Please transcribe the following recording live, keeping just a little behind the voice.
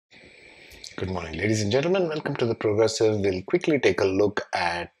Good morning, ladies and gentlemen. Welcome to The Progressive. We'll quickly take a look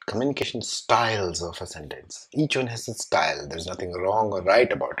at communication styles of ascendants. Each one has a style. There's nothing wrong or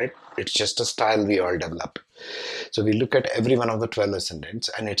right about it. It's just a style we all develop. So we look at every one of the 12 ascendants,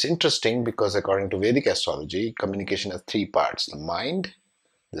 and it's interesting because according to Vedic Astrology, communication has three parts: the mind,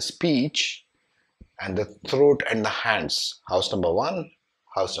 the speech, and the throat and the hands. House number one,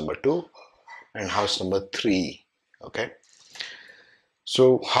 house number two, and house number three. Okay.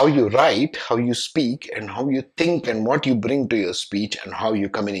 So, how you write, how you speak, and how you think, and what you bring to your speech, and how you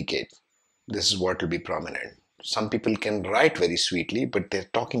communicate. This is what will be prominent. Some people can write very sweetly, but their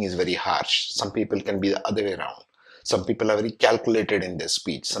talking is very harsh. Some people can be the other way around. Some people are very calculated in their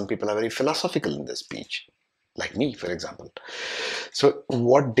speech. Some people are very philosophical in their speech, like me, for example. So,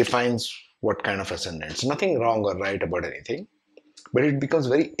 what defines what kind of ascendants? Nothing wrong or right about anything, but it becomes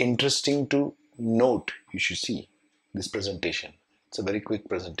very interesting to note. You should see this presentation. It's a very quick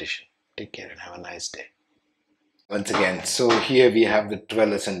presentation. Take care and have a nice day. Once again, so here we have the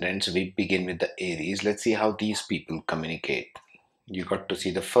 12 ascendants. We begin with the Aries. Let's see how these people communicate. You got to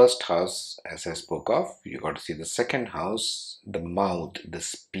see the first house, as I spoke of. You got to see the second house, the mouth, the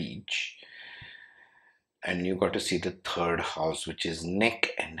speech. And you got to see the third house, which is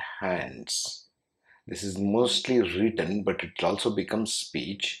neck and hands. This is mostly written, but it also becomes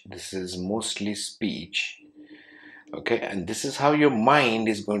speech. This is mostly speech. Okay, and this is how your mind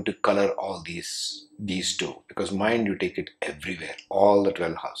is going to color all these two, because mind, you take it everywhere, all the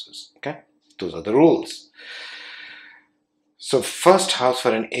 12 houses. Okay, those are the rules. So first house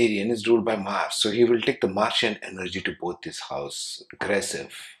for an Arian is ruled by Mars, so he will take the Martian energy to both this house: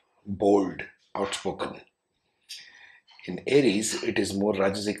 aggressive, bold, outspoken. In Aries, it is more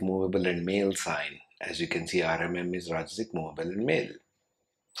Rajasic, movable and male sign. As you can see, RMM is Rajasic, movable and male.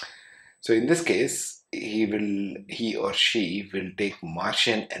 So in this case, he or she will take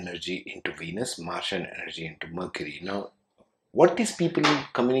Martian energy into Venus, Martian energy into Mercury. Now, what these people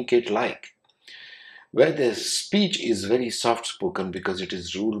communicate like? Well, their speech is very soft spoken because it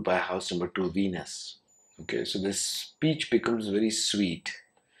is ruled by house number 2, Venus. Okay, so this speech becomes very sweet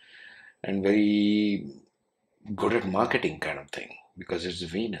and very good at marketing kind of thing because it's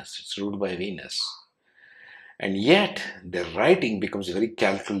Venus, it's ruled by Venus. And yet, their writing becomes very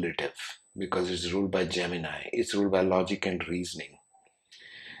calculative because it's ruled by Gemini. It's ruled by logic and reasoning.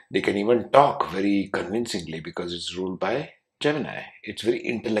 They can even talk very convincingly because it's ruled by Gemini. It's very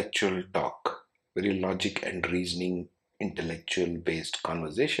intellectual talk, very logic and reasoning, intellectual based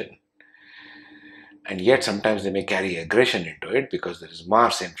conversation. And yet, sometimes they may carry aggression into it because there is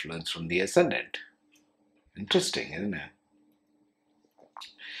Mars influence from the ascendant. Interesting, isn't it?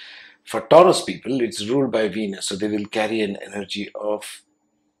 For Taurus people, it's ruled by Venus, so they will carry an energy of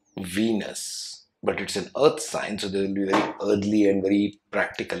Venus, but it's an earth sign, so they will be very earthly and very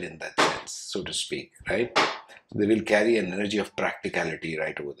practical in that sense, so to speak, right? So they will carry an energy of practicality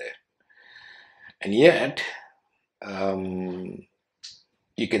right over there. And yet,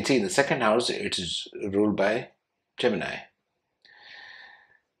 you can see in the second house, it is ruled by Gemini.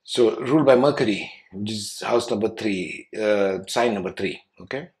 So, ruled by Mercury, which is house number 3, sign number 3,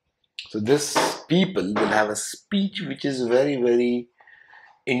 okay? So, this people will have a speech which is very, very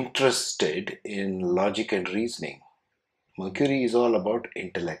interested in logic and reasoning. Mercury is all about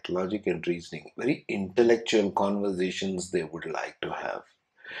intellect, logic and reasoning. Very intellectual conversations they would like to have.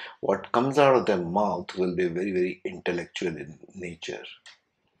 What comes out of their mouth will be very, very intellectual in nature.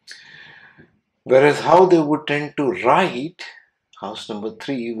 Whereas how they would tend to write, house number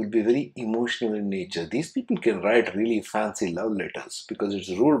 3 will be very emotional in nature. These people can write really fancy love letters because it's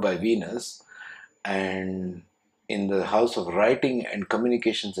ruled by Venus, and in the house of writing and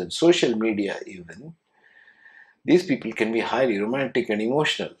communications and social media even, these people can be highly romantic and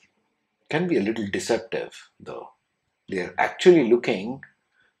emotional. Can be a little deceptive though. They are actually looking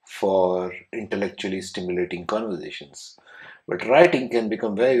for intellectually stimulating conversations. But writing can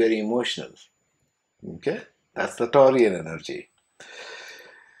become very, very emotional. Okay? That's the Taurian energy.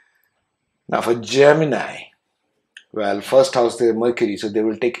 Now for Gemini, well, first house they Mercury, so they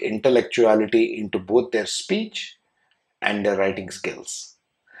will take intellectuality into both their speech and their writing skills.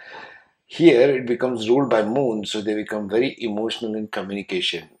 Here it becomes ruled by moon, so they become very emotional in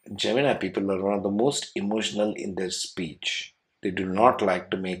communication. Gemini people are one of the most emotional in their speech. They do not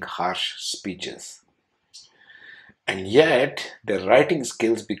like to make harsh speeches. And yet their writing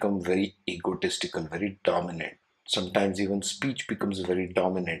skills become very egotistical, very dominant. Sometimes even speech becomes very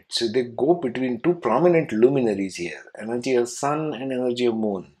dominant. So they go between two prominent luminaries here, energy of sun and energy of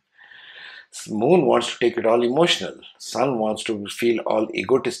moon. Moon wants to take it all emotional. Sun wants to feel all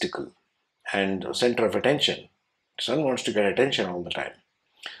egotistical and center of attention. Sun wants to get attention all the time.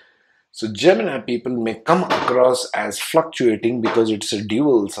 So Gemini people may come across as fluctuating because it's a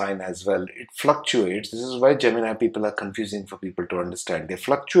dual sign as well. It fluctuates. This is why Gemini people are confusing for people to understand. They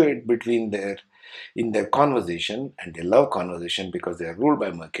fluctuate between in their conversation, and they love conversation because they are ruled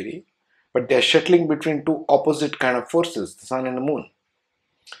by Mercury, but they are shuttling between two opposite kind of forces, the sun and the moon.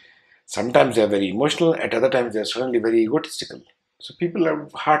 Sometimes they are very emotional, at other times they are suddenly very egotistical. So people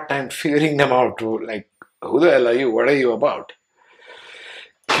have a hard time figuring them out. Like, who the hell are you? What are you about?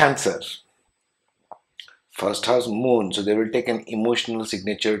 Cancer. First house moon. So they will take an emotional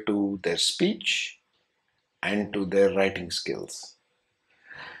signature to their speech and to their writing skills.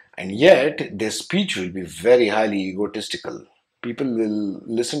 And yet, their speech will be very highly egotistical. People will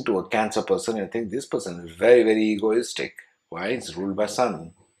listen to a Cancer person and think this person is very, very egoistic. Why? It's ruled by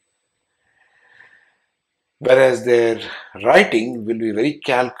Sun. Whereas their writing will be very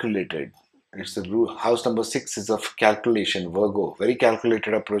calculated. It's the house number 6 is of calculation, Virgo. Very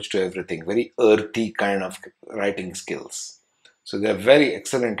calculated approach to everything. Very earthy kind of writing skills. So they're very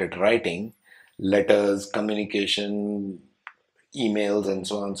excellent at writing letters, communication, emails, and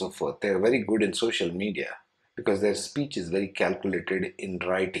so on and so forth. They're very good in social media because their speech is very calculated in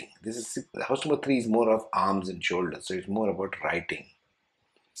writing. This is house number 3 is more of arms and shoulders, so it's more about writing.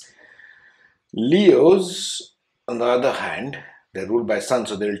 Leos, on the other hand, they're ruled by Sun,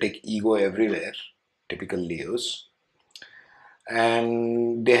 so they'll take ego everywhere. Typical Leos,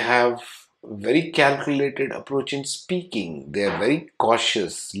 and they have very calculated approach in speaking. They are very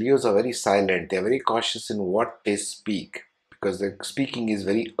cautious. Leos are very silent. They are very cautious in what they speak, because their speaking is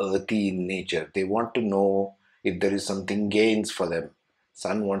very earthy in nature. They want to know if there is something gains for them.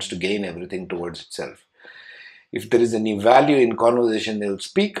 Sun wants to gain everything towards itself. If there is any value in conversation, they'll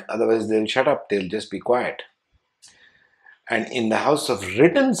speak. Otherwise, they'll shut up. They'll just be quiet. And in the house of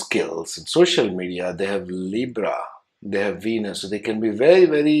written skills and social media, they have Libra, they have Venus. So they can be very,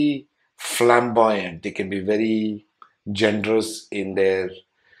 very flamboyant. They can be very generous in their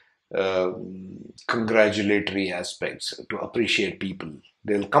congratulatory aspects to appreciate people.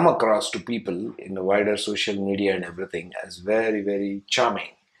 They'll come across to people in the wider social media and everything as very, very charming,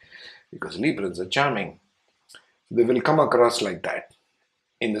 because Librans are charming. They will come across like that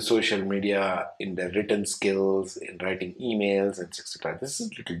in the social media, in their written skills, in writing emails, and etc. This is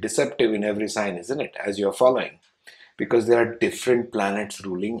a little deceptive in every sign, isn't it? As you're following, because there are different planets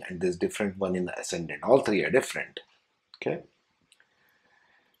ruling and there's different one in the ascendant. All three are different. Okay.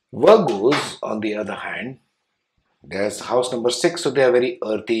 Virgos, on the other hand, there's house number 6, so they are very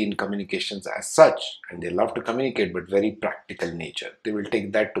earthy in communications as such, and they love to communicate, but very practical nature. They will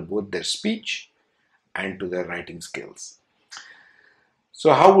take that to both their speech and to their writing skills.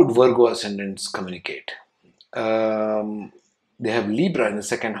 So how would Virgo ascendants communicate? They have Libra in the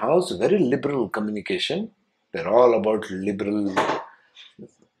second house, very liberal communication. They're all about liberal.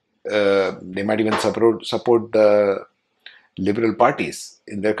 They might even support the liberal parties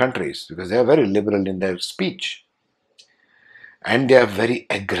in their countries because they are very liberal in their speech. And they are very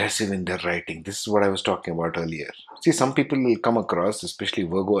aggressive in their writing. This is what I was talking about earlier. See, some people will come across, especially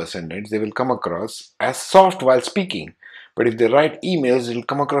Virgo ascendants, they will come across as soft while speaking. But if they write emails, it will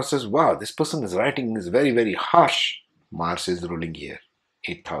come across as, wow, this person is writing is very, very harsh. Mars is ruling here,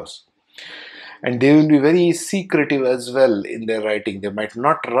 8th house. And they will be very secretive as well in their writing. They might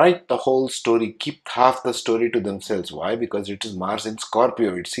not write the whole story, keep half the story to themselves. Why? Because it is Mars in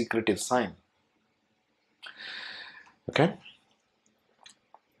Scorpio, it's secretive sign. Okay?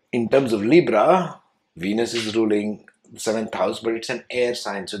 In terms of Libra, Venus is ruling the 7th house, but it's an air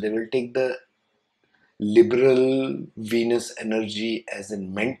sign. So they will take the liberal Venus energy as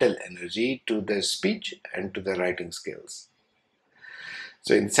in mental energy to their speech and to their writing skills.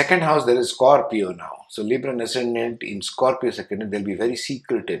 So in second house, there is Scorpio now. So Libra ascendant in Scorpio second, they'll be very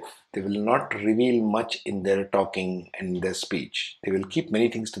secretive. They will not reveal much in their talking and their speech. They will keep many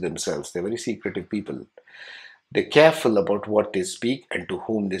things to themselves. They're very secretive people. They're careful about what they speak and to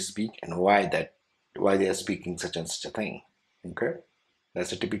whom they speak and why they are speaking such and such a thing. Okay?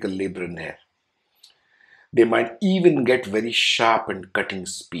 That's a typical Libran there. They might even get very sharp and cutting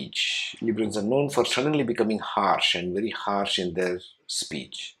speech. Librans are known for suddenly becoming harsh and very harsh in their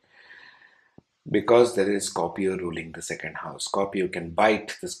speech because there is Scorpio ruling the second house. Scorpio can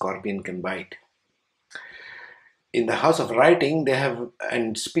bite, the scorpion can bite. In the house of writing, they have,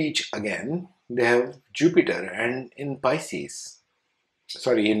 and speech again, they have Jupiter and in Pisces.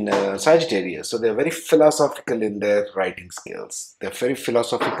 In Sagittarius. So they're very philosophical in their writing skills. They're very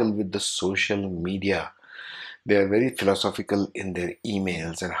philosophical with the social media. They are very philosophical in their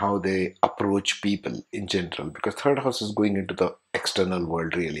emails and how they approach people in general, because third house is going into the external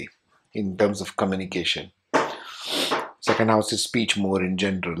world really in terms of communication. Second house is speech more in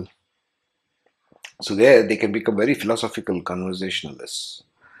general. So there they can become very philosophical conversationalists.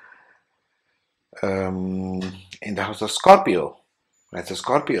 Um, in the house of Scorpio, as a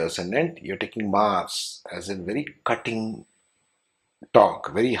Scorpio ascendant, you're taking Mars as a very cutting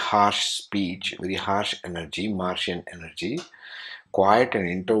talk, very harsh speech, very harsh energy, Martian energy, quiet and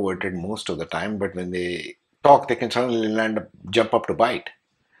introverted most of the time, but when they talk, they can suddenly jump up to bite.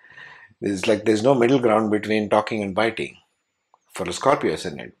 There's no middle ground between talking and biting for a Scorpio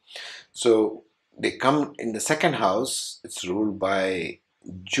ascendant. So they come in the second house, it's ruled by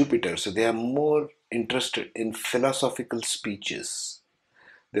Jupiter. So they are more interested in philosophical speeches.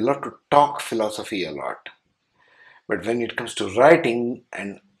 They love to talk philosophy a lot. But when it comes to writing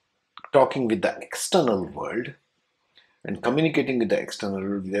and talking with the external world and communicating with the external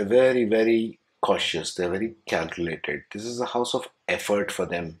world, they're very, very cautious. They're very calculated. This is a house of effort for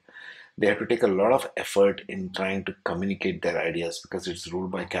them. They have to take a lot of effort in trying to communicate their ideas because it's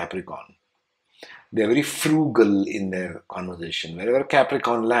ruled by Capricorn. They're very frugal in their conversation. Wherever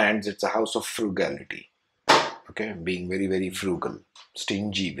Capricorn lands, it's a house of frugality. Okay, being very, very frugal,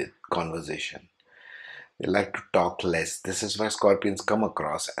 stingy with conversation. They like to talk less. This is why Scorpions come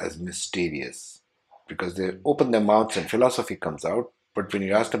across as mysterious because they open their mouths and philosophy comes out. But when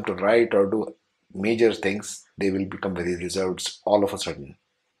you ask them to write or do major things, they will become very reserved all of a sudden.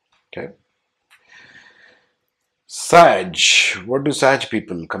 Okay. Sag, what do Sag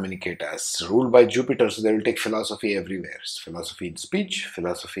people communicate as? Ruled by Jupiter, so they will take philosophy everywhere. Philosophy in speech,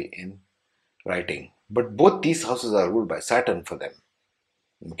 philosophy in writing. But both these houses are ruled by Saturn for them.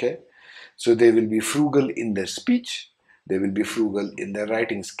 Okay? So they will be frugal in their speech, they will be frugal in their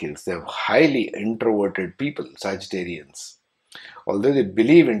writing skills. They're highly introverted people, Sagittarians. Although they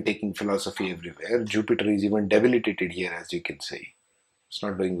believe in taking philosophy everywhere, Jupiter is even debilitated here, as you can see. It's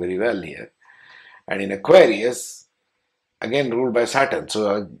not doing very well here. And in Aquarius, again ruled by Saturn.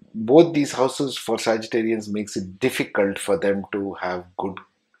 So both these houses for Sagittarians makes it difficult for them to have good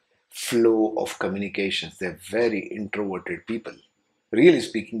flow of communications. They're very introverted people. Really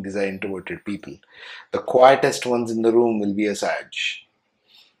speaking, these are introverted people. The quietest ones in the room will be a Sag.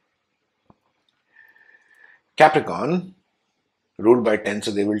 Capricorn, ruled by 10,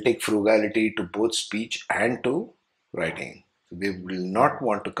 so they will take frugality to both speech and to writing. So they will not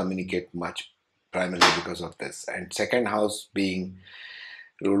want to communicate much primarily because of this. And second house being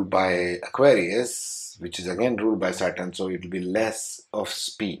ruled by Aquarius, which is again ruled by Saturn, so it will be less of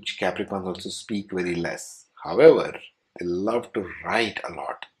speech. Capricorns also speak very less. However, they love to write a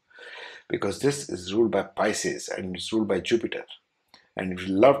lot because this is ruled by Pisces and it's ruled by Jupiter. And we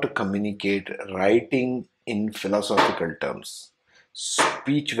love to communicate writing in philosophical terms.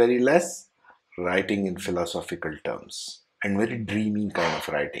 Speech very less, writing in philosophical terms, and very dreamy kind of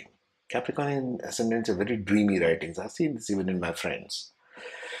writing. Capricorn ascendants are very dreamy writings. I've seen this even in my friends.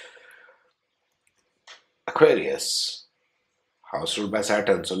 Aquarius, house ruled by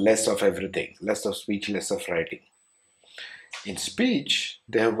Saturn, so less of everything, less of speech, less of writing. In speech,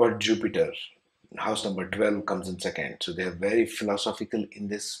 they have got Jupiter. House number 12 comes in second. So they are very philosophical in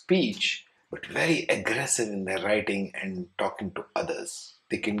their speech, but very aggressive in their writing and talking to others.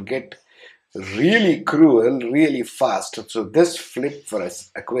 They can get really cruel, really fast. So this flip for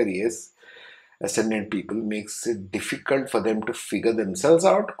us, Aquarius, ascendant people, makes it difficult for them to figure themselves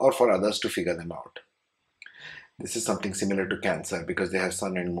out or for others to figure them out. This is something similar to Cancer because they have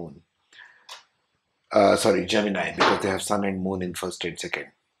Sun and Moon. Gemini, because they have Sun and Moon in first and second.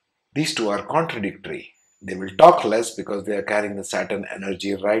 These two are contradictory. They will talk less because they are carrying the Saturn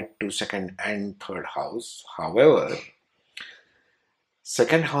energy right to second and third house. However,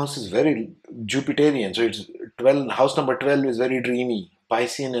 second house is very Jupiterian. So it's 12, house number 12 is very dreamy.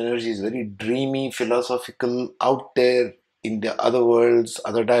 Piscean energy is very dreamy, philosophical, out there in the other worlds,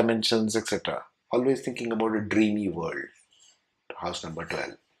 other dimensions, etc. Always thinking about a dreamy world. House number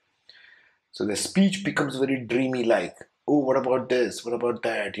 12. So the speech becomes very dreamy like, oh, what about this? What about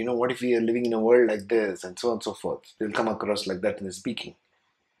that? What if we are living in a world like this? And so on and so forth. They'll come across like that in the speaking.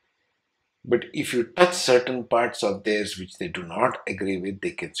 But if you touch certain parts of theirs which they do not agree with,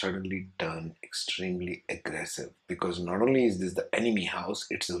 they can suddenly turn extremely aggressive. Because not only is this the enemy house,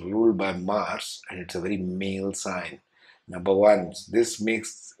 it's ruled by Mars and it's a very male sign. Number one, this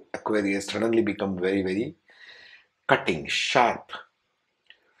makes Aquarius suddenly become very, very cutting, sharp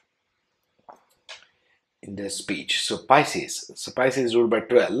in their speech. So Pisces is ruled by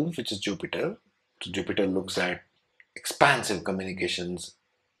 12, which is Jupiter. So Jupiter looks at expansive communications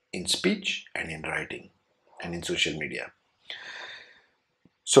in speech and in writing and in social media.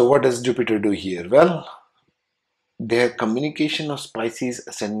 So what does Jupiter do here? Well, their communication of Pisces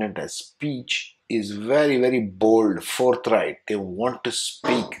ascendant as speech is very, very bold, forthright. They want to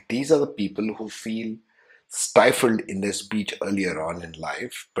speak. These are the people who feel stifled in their speech earlier on in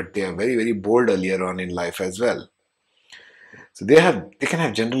life, but they are very, very bold earlier on in life as well. So they can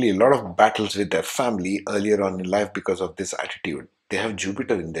have generally a lot of battles with their family earlier on in life because of this attitude. They have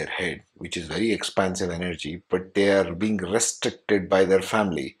Jupiter in their head, which is very expansive energy, but they are being restricted by their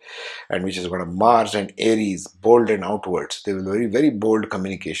family, and which is got a Mars and Aries, bold and outwards. They will very, very bold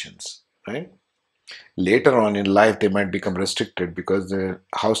communications, right? Later on in life, they might become restricted because the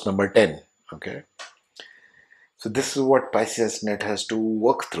house number 10, okay? So this is what Pisces net has to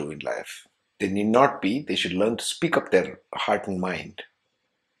work through in life. They need not be, they should learn to speak up their heart and mind,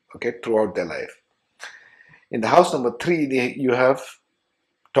 okay, throughout their life. In the house number 3, you have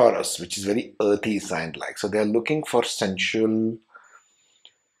Taurus, which is very earthy sign like. So they are looking for sensual,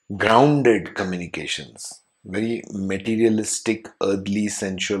 grounded communications, very materialistic, earthly,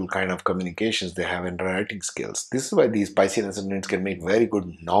 sensual kind of communications they have in writing skills. This is why these Piscean ascendants can make very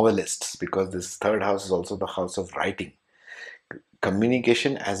good novelists, because this third house is also the house of writing.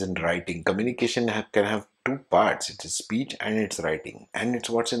 Communication as in writing. Communication can have two parts. It is speech and it's writing, and it's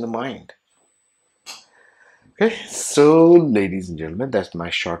what's in the mind. Okay, so ladies and gentlemen, that's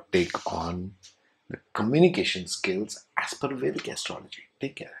my short take on the communication skills as per Vedic astrology.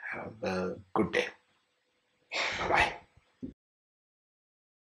 Take care. Have a good day. Bye bye.